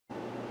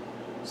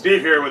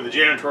Steve here with the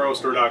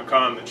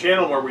𝗔𝗕𝗢𝗎.com, the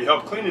channel where we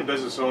help cleaning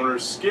business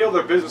owners scale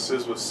their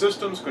businesses with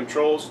systems,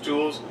 controls,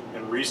 tools,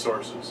 and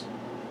resources.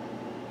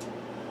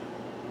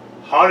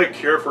 How to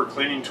care for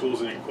cleaning tools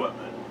and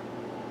equipment.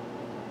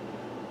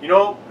 You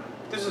know,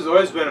 this has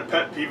always been a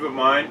pet peeve of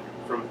mine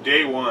from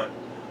day one.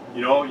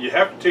 You know, you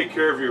have to take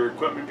care of your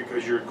equipment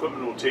because your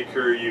equipment will take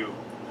care of you.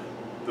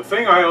 The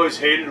thing I always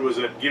hated was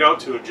that get out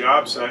to a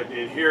job site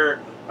and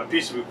here a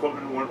piece of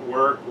equipment wouldn't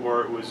work,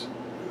 or it was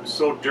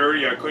so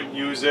dirty I couldn't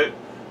use it.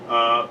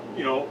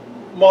 You know,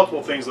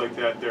 multiple things like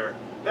that there.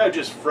 That would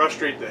just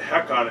frustrate the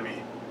heck out of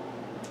me.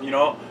 You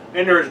know,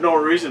 and there's no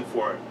reason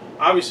for it.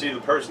 Obviously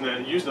the person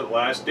that used it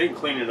last didn't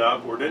clean it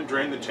up, or didn't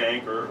drain the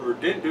tank, or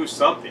didn't do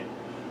something.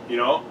 You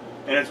know,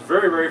 and it's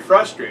very, very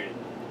frustrating.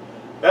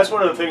 That's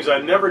one of the things I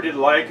never did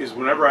like, is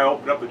whenever I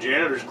opened up a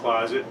janitor's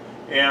closet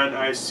and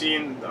I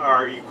seen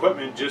our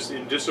equipment just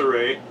in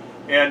disarray,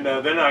 and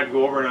then I'd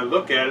go over and I'd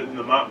look at it, and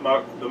the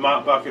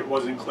mop bucket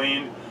wasn't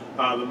cleaned,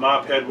 the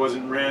mop head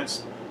wasn't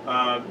rinsed,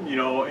 you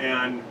know,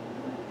 and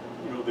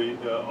you know,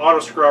 the auto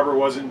scrubber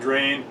wasn't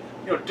drained,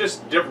 you know,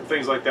 just different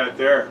things like that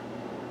there.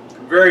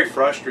 Very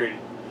frustrating.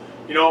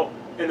 You know,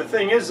 and the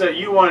thing is that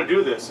you want to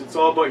do this. It's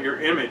all about your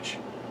image.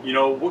 You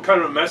know, what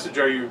kind of a message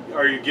are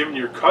you giving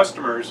your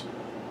customers,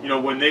 you know,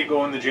 when they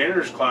go in the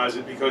janitor's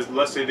closet because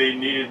let's say they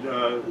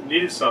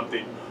needed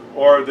something,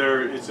 or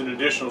it's an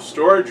additional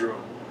storage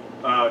room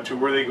to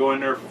where they go in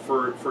there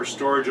for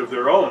storage of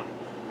their own,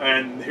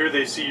 and here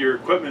they see your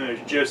equipment is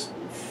just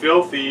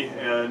filthy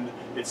and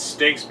it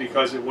stinks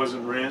because it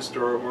wasn't rinsed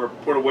or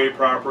put away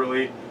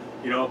properly.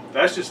 You know,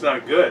 that's just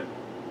not good.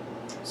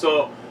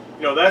 So,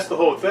 you know, that's the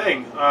whole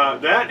thing.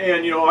 That,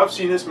 and you know, I've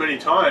seen this many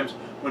times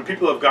when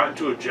people have gotten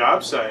to a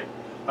job site.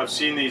 I've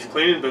seen these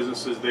cleaning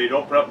businesses, they'd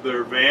open up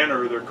their van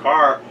or their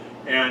car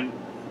and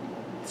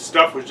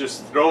stuff was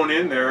just thrown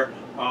in there,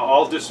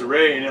 all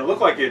disarray, and it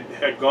looked like it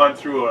had gone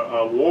through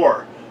a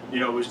war. You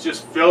know, it was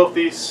just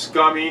filthy,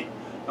 scummy.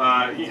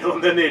 You know,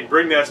 and then they'd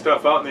bring that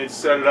stuff out and they'd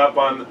set it up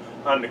on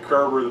the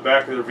curb or the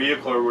back of their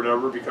vehicle or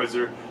whatever because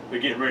they're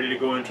getting ready to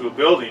go into a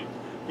building.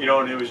 You know,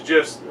 and it was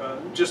just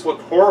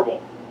looked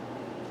horrible.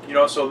 You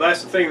know, so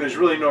that's the thing. There's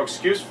really no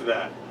excuse for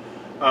that.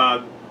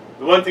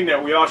 The one thing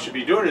that we all should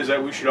be doing is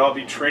that we should all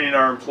be training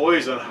our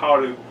employees on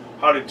how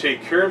to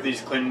take care of these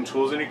cleaning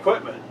tools and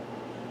equipment.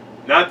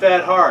 Not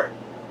that hard.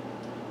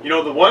 You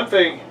know, the one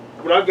thing,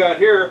 what I've got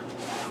here,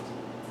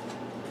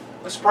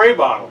 a spray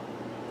bottle.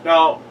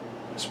 Now,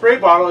 a spray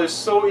bottle is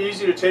so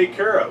easy to take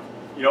care of.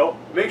 You know,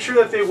 make sure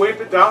that they wipe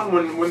it down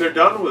when they're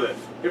done with it.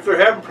 If they're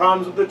having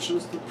problems with the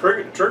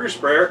trigger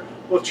sprayer,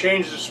 well,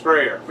 change the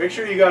sprayer. Make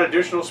sure you got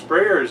additional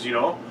sprayers, you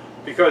know,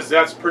 because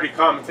that's a pretty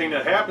common thing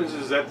that happens,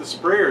 is that the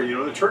sprayer, you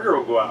know, the trigger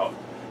will go out.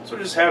 So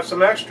just have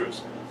some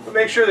extras. But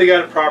make sure they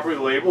got it properly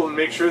labeled and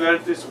make sure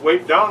that it's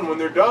wiped down when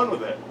they're done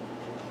with it.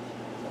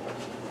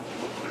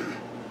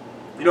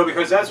 You know,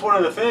 because that's one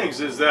of the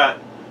things, is that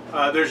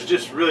there's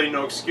just really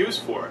no excuse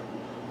for it.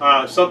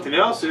 Something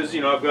else is,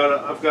 you know, I've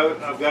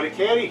got a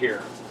caddy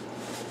here.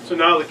 So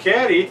now the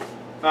caddy,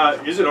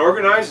 is it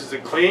organized? Is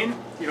it clean?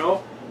 You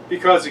know,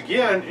 because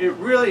again, it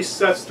really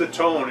sets the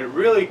tone. It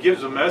really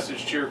gives a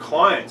message to your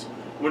clients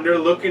when they're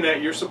looking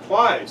at your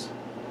supplies,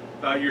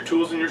 your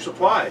tools and your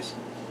supplies.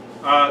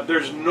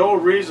 There's no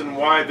reason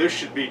why this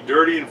should be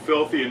dirty and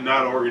filthy and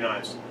not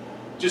organized.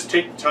 Just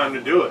take the time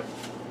to do it.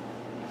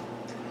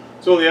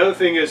 So the other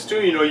thing is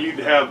too, you know, you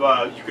could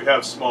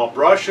have small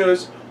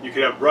brushes. You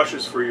could have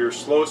brushes for your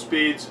slow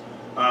speeds.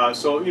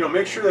 So, you know,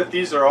 make sure that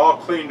these are all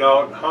cleaned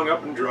out, hung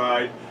up and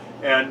dried,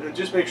 and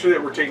just make sure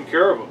that we're taking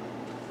care of them.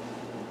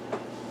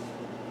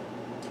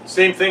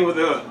 Same thing with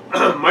the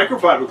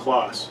microfiber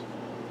cloths.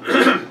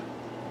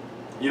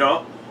 You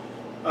know,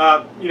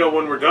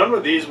 when we're done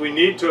with these, we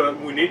need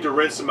to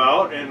rinse them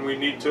out, and we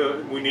need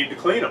to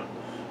clean them.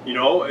 You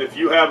know, if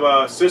you have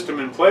a system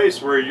in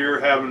place where you're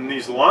having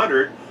these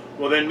laundered,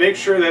 well, then make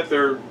sure that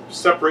they're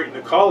separating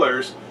the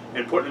colors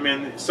and putting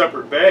them in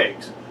separate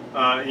bags.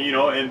 You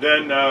know, and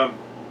then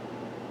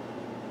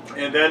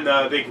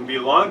they can be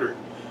laundered.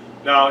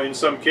 Now, in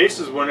some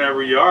cases,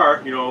 whenever you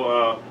are, you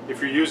know, if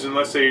you're using,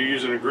 let's say you're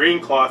using a green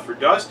cloth for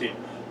dusting,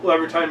 well,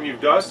 every time you've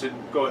dusted,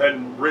 go ahead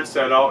and rinse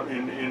that out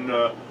in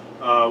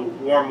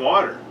warm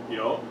water, you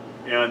know,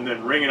 and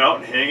then wring it out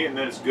and hang it, and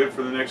then it's good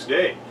for the next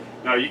day.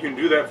 Now, you can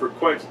do that for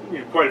quite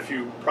a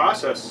few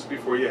processes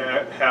before you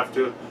have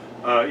to,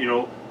 you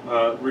know,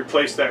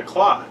 replace that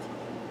cloth.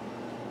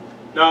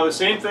 Now, the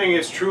same thing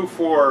is true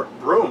for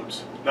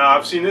brooms. Now,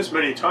 I've seen this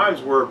many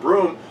times where a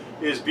broom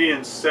is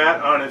being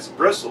sat on its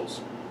bristles.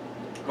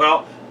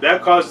 Well,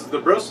 that causes the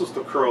bristles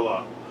to curl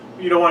up.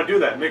 You don't want to do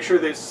that. Make sure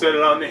they set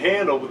it on the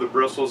handle with the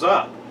bristles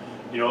up.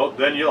 You know,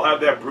 then you'll have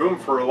that broom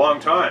for a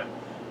long time.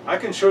 I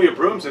can show you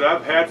brooms that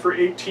I've had for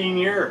 18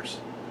 years,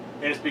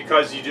 and it's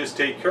because you just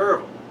take care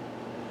of them.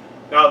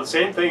 Now, the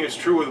same thing is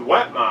true with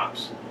wet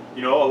mops.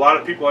 You know, a lot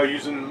of people are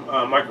using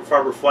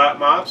microfiber flat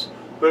mops,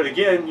 but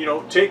again, you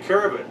know, take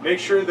care of it. Make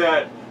sure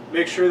that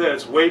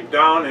it's wiped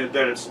down and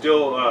that it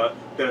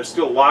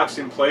still locks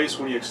in place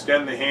when you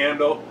extend the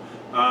handle.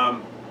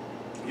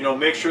 You You know,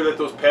 make sure that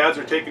those pads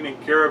are taken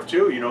care of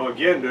too. You know,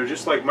 again, they're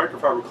just like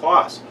microfiber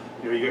cloths.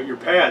 You know, you got your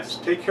pads,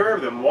 take care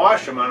of them,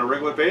 wash them on a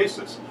regular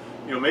basis.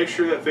 You know, make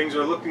sure that things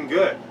are looking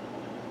good.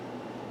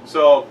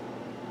 So,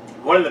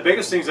 one of the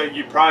biggest things that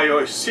you probably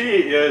always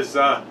see is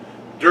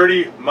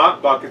dirty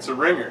mop buckets and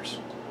ringers.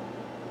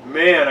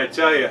 Man, I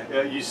tell you,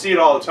 you see it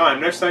all the time.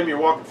 Next time you're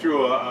walking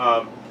through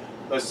a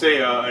let's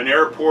say an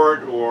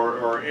airport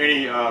or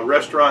any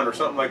restaurant or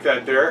something like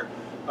that there,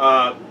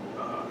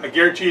 I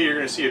guarantee you you're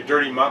going to see a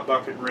dirty mop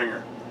bucket and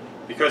wringer,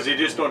 because they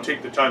just don't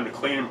take the time to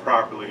clean them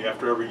properly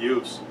after every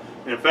use.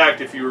 And in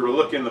fact, if you were to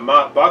look in the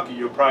mop bucket,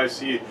 you'll probably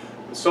see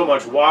so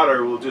much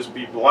water will just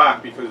be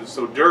black because it's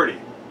so dirty.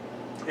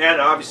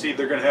 And obviously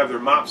they're going to have their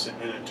mops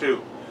in it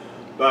too.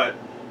 But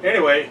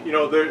anyway, you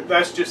know,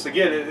 that's just,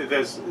 again,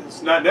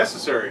 it's not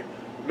necessary.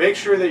 Make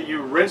sure that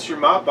you rinse your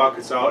mop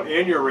buckets out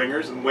and your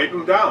wringers and wipe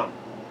them down.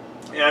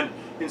 And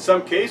in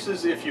some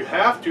cases, if you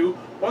have to,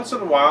 once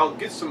in a while,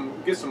 get some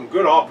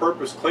good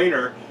all-purpose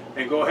cleaner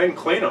and go ahead and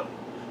clean them.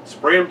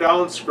 Spray them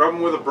down, scrub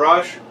them with a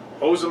brush,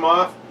 hose them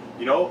off.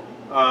 You know,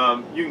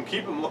 you can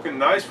keep them looking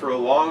nice for a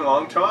long,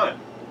 long time.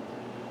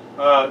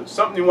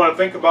 Something you want to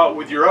think about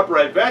with your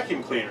upright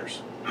vacuum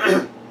cleaners.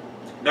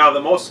 Now,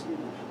 the most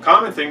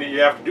common thing that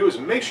you have to do is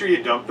make sure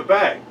you dump the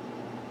bag,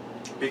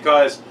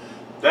 because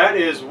that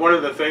is one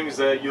of the things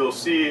that you'll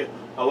see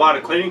a lot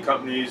of cleaning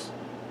companies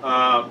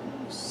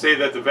say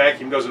that the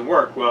vacuum doesn't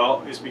work.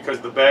 Well, it's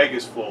because the bag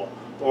is full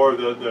or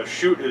the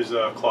chute is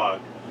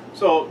clogged.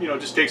 So, you know,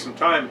 just take some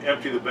time,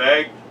 empty the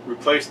bag,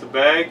 replace the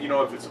bag. You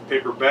know, if it's a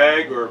paper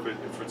bag or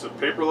if it's a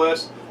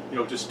paperless, you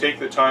know, just take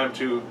the time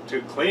to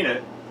clean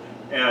it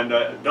and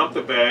dump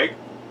the bag.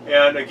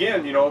 And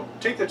again, you know,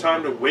 take the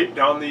time to wipe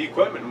down the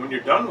equipment. And when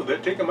you're done with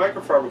it, take a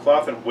microfiber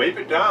cloth and wipe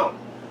it down.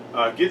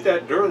 Get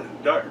that dirt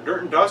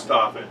and dust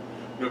off it.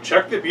 You know,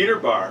 check the beater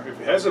bar. If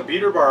it has a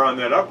beater bar on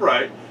that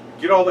upright,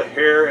 get all the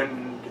hair and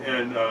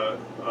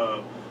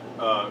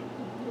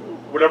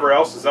whatever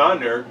else is on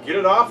there, get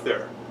it off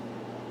there.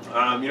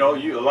 You know,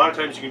 a lot of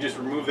times you can just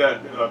remove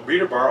that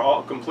beater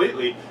bar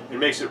completely. It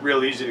makes it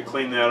real easy to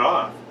clean that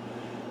off.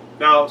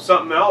 Now,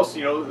 something else,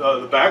 you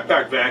know, the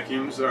backpack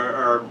vacuums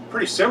are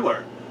pretty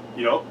similar.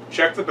 You know,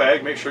 check the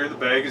bag, make sure the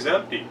bag is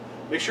empty.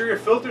 Make sure your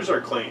filters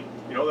are clean.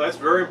 You know, that's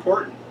very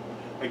important.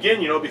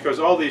 Again, you know, because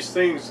all these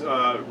things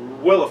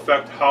will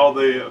affect how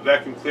the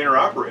vacuum cleaner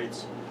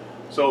operates.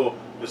 So,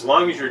 as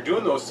long as you're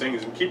doing those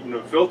things and keeping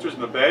the filters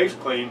and the bags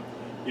clean,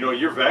 you know,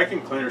 your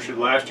vacuum cleaner should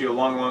last you a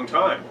long, long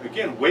time.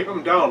 Again, wipe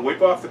them down,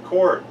 wipe off the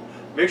cord.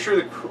 Make sure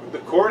the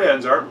cord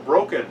ends aren't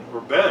broken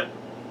or bent.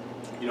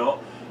 You know,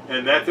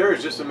 and that there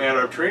is just a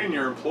matter of training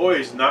your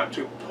employees not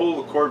to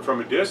pull the cord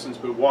from a distance,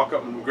 but walk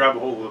up and grab a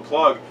hold of the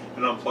plug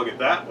and unplug it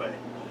that way.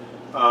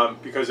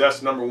 Because that's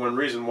the #1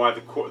 reason why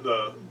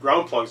the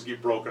ground plugs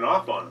get broken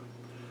off on them.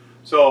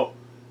 So,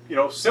 you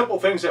know, simple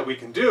things that we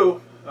can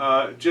do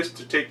just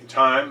to take the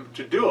time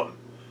to do them.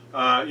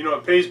 You know,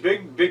 it pays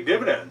big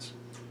dividends.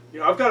 You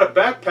know, I've got a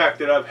backpack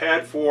that I've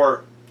had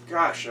for,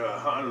 gosh,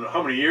 I don't know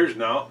how many years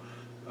now.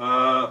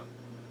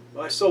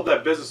 Well, I sold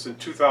that business in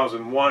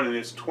 2001 and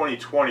it's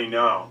 2020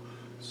 now.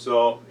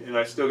 So, and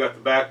I still got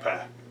the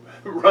backpack.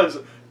 It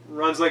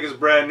runs like it's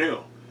brand new.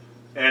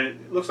 And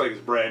it looks like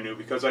it's brand new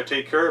because I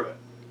take care of it.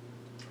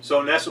 So,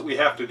 and that's what we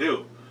have to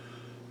do.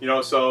 You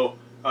know, so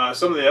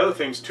some of the other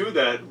things too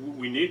that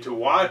we need to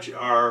watch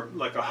are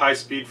like a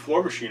high-speed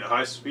floor machine, a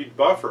high-speed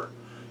buffer.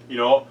 You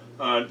know,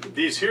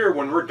 these here,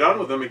 when we're done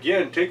with them,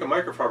 again, take a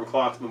microfiber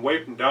cloth and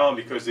wipe them down,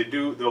 because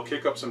they'll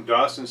kick up some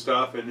dust and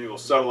stuff and it will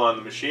settle on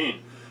the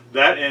machine.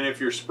 That, and if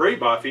you're spray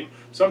buffing,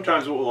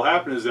 sometimes what will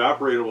happen is the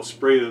operator will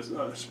spray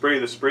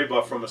the spray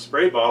buff from a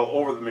spray bottle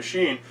over the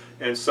machine,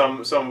 and some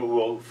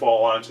will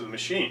fall onto the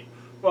machine.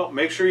 Well,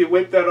 make sure you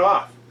wipe that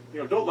off. You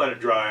know, don't let it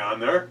dry on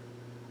there.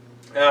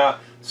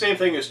 Same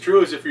thing is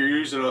true as if you're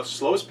using a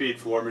slow-speed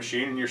floor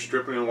machine and you're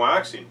stripping and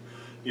waxing.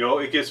 You know,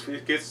 it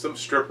gets some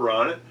stripper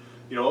on it.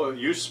 You know,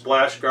 use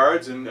splash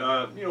guards, and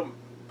you know,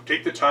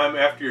 take the time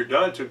after you're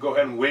done to go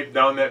ahead and wipe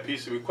down that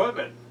piece of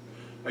equipment.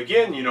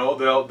 Again, you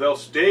know, they'll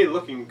stay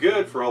looking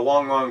good for a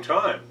long, long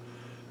time.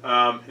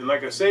 And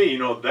like I say, you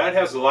know, that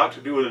has a lot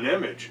to do with an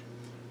image.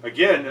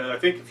 Again, I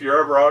think if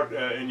you're ever out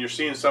and you're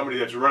seeing somebody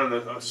that's running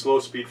a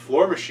slow-speed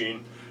floor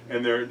machine,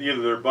 and they're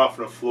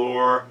buffing a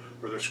floor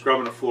or they're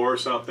scrubbing a floor or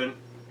something,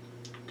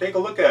 take a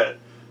look at it.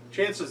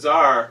 Chances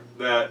are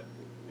that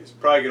it's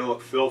probably going to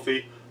look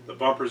filthy. The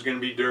bumper's going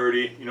to be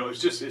dirty. You know,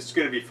 it's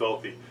going to be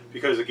filthy,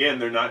 because again,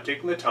 they're not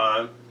taking the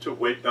time to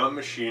wipe down the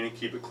machine and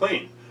keep it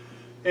clean.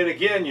 And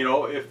again, you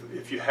know,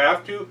 if you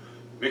have to,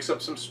 mix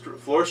up some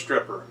floor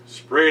stripper,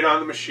 spray it on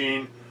the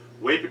machine,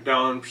 wipe it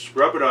down,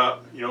 scrub it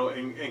up, you know,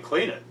 and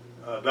clean it.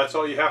 That's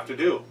all you have to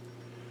do.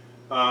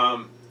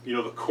 You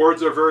know, the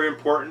cords are very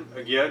important.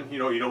 Again, you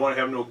know, you don't want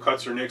to have no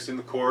cuts or nicks in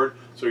the cord,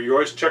 so you're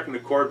always checking the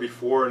cord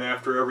before and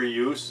after every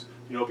use,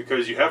 you know,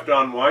 because you have to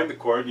unwind the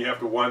cord and you have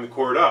to wind the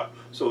cord up.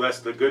 So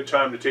that's the good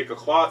time to take a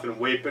cloth and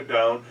wipe it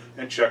down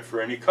and check for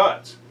any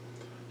cuts.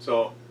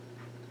 So,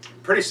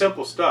 pretty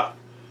simple stuff.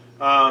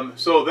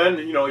 So then,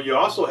 you know, you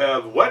also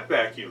have wet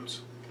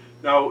vacuums.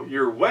 Now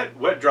your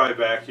wet-dry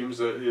vacuums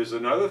is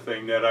another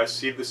thing that I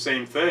see the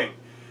same thing,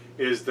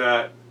 is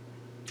that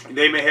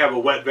they may have a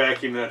wet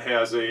vacuum that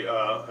has an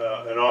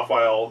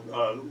off-oil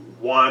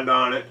wand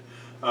on it,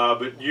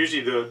 but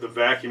usually the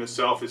vacuum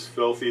itself is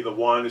filthy, the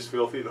wand is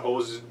filthy, the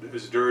hose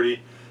is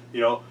dirty,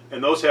 and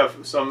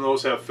some of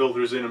those have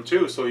filters in them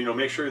too. So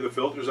make sure the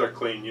filters are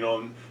clean,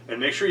 and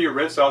make sure you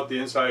rinse out the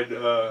inside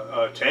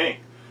tank,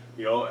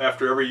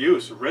 after every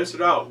use. Rinse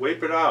it out,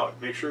 wipe it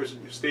out, make sure it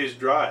stays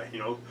dry.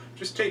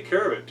 Just take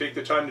care of it. Take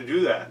the time to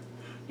do that.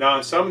 Now,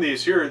 in some of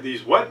these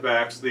wet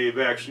vacs, they've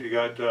actually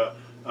got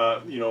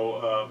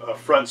a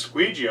front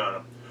squeegee on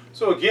them.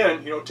 So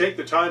again, take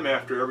the time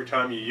after every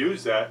time you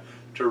use that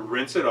to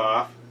rinse it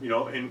off,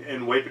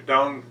 and wipe it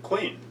down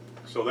clean.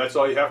 So that's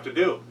all you have to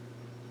do.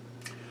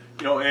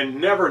 And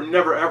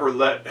never ever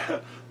let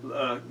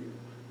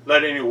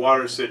any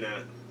water sit in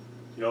it.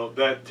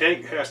 That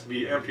tank has to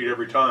be emptied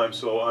every time.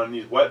 So on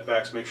these wet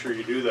vacs, make sure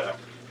you do that.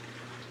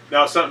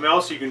 Now, something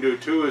else you can do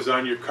too is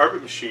on your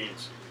carpet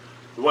machines.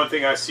 The one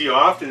thing I see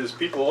often is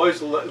people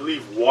always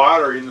leave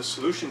water in the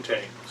solution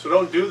tank. So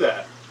don't do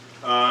that.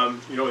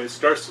 It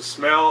starts to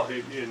smell,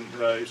 and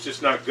it's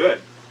just not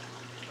good.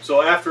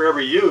 So after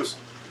every use,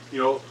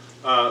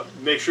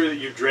 make sure that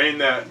you drain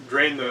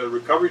the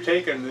recovery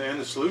tank and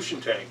the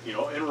solution tank,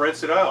 and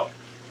rinse it out.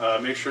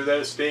 Make sure that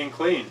it's staying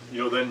clean.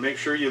 Then make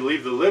sure you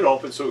leave the lid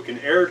open so it can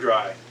air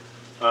dry.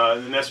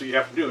 And that's what you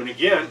have to do. And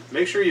again,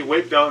 make sure you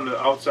wipe down the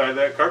outside of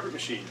that carpet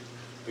machine.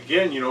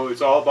 Again,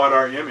 it's all about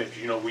our image.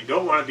 We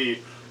don't want to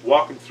be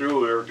walking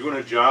through or doing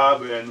a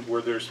job and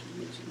where there's,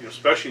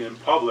 especially in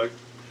public,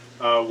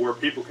 where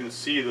people can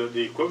see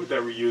the equipment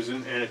that we're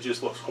using and it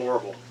just looks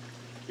horrible.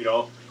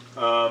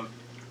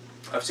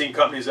 I've seen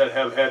companies that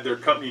have had their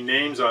company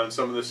names on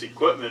some of this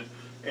equipment,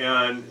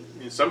 and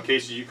in some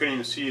cases you couldn't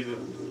even see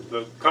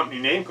the company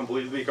name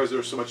completely because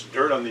there's so much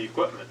dirt on the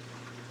equipment.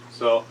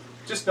 So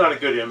just not a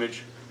good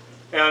image.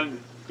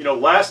 And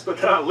last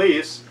but not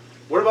least,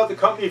 what about the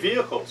company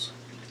vehicles?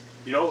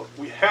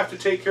 We have to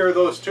take care of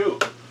those too.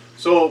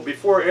 So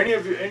before any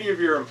of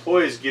your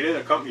employees get in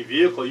a company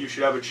vehicle, you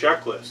should have a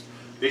checklist.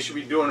 They should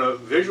be doing a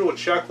visual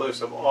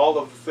checklist of all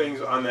of the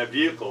things on that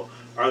vehicle.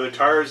 Are the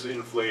tires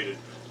inflated?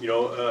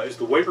 Is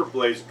the wiper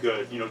blades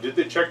good? Did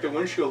they check the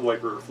windshield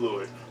wiper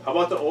fluid? How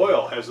about the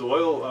oil? Has the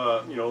oil,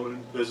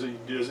 does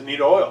it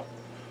need oil?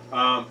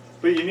 But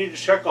you need to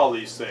check all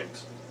these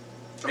things.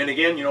 And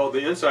again,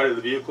 the inside of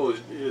the vehicle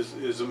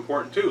is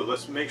important too.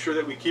 Let's make sure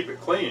that we keep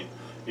it clean.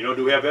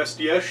 Do we have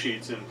SDS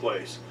sheets in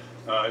place?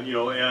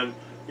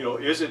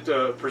 Is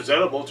it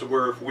presentable to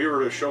where if we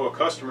were to show a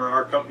customer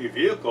our company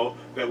vehicle,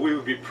 that we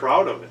would be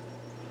proud of it?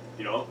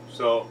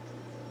 So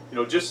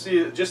just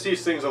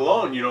these things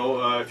alone,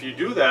 if you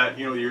do that,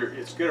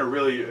 it's going to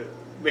really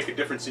make a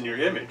difference in your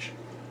image.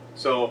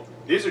 So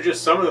these are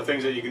just some of the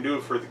things that you can do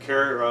for the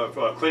care of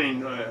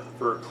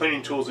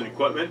cleaning tools and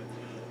equipment.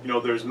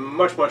 There's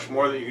much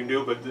more that you can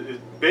do, but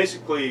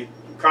basically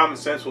common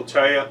sense will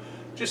tell you,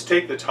 just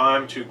take the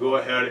time to go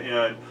ahead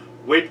and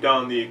wipe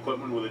down the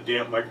equipment with a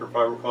damp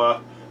microfiber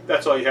cloth.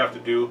 That's all you have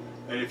to do.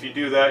 And if you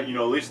do that, at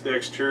least the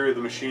exterior of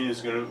the machine is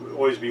going to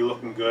always be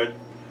looking good.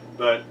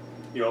 But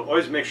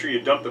always make sure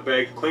you dump the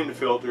bag, clean the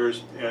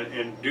filters,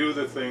 and do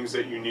the things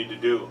that you need to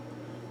do.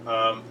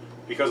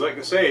 Because like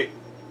I say,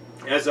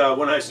 as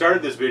when I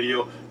started this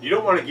video, you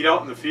don't want to get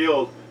out in the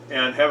field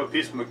and have a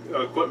piece of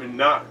equipment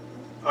not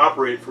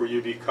operate for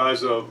you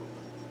because of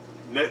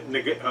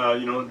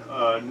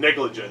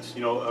negligence,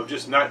 of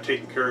just not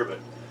taking care of it.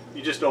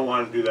 You just don't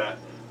want to do that.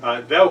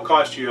 That will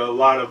cost you a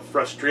lot of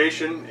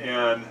frustration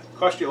and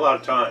cost you a lot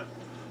of time.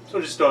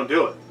 So just don't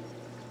do it.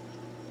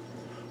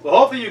 Well,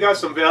 hopefully you got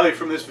some value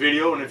from this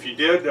video, and if you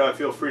did,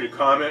 feel free to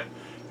comment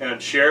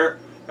and share.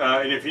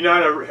 And if you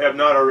have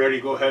not already,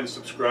 go ahead and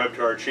subscribe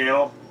to our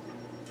channel.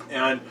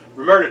 And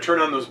remember to turn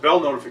on those bell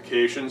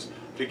notifications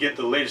to get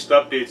the latest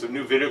updates of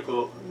new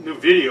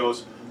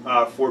videos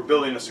for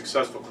building a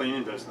successful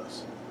cleaning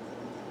business.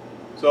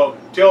 So,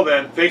 till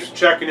then, thanks for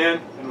checking in,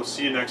 and we'll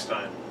see you next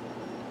time.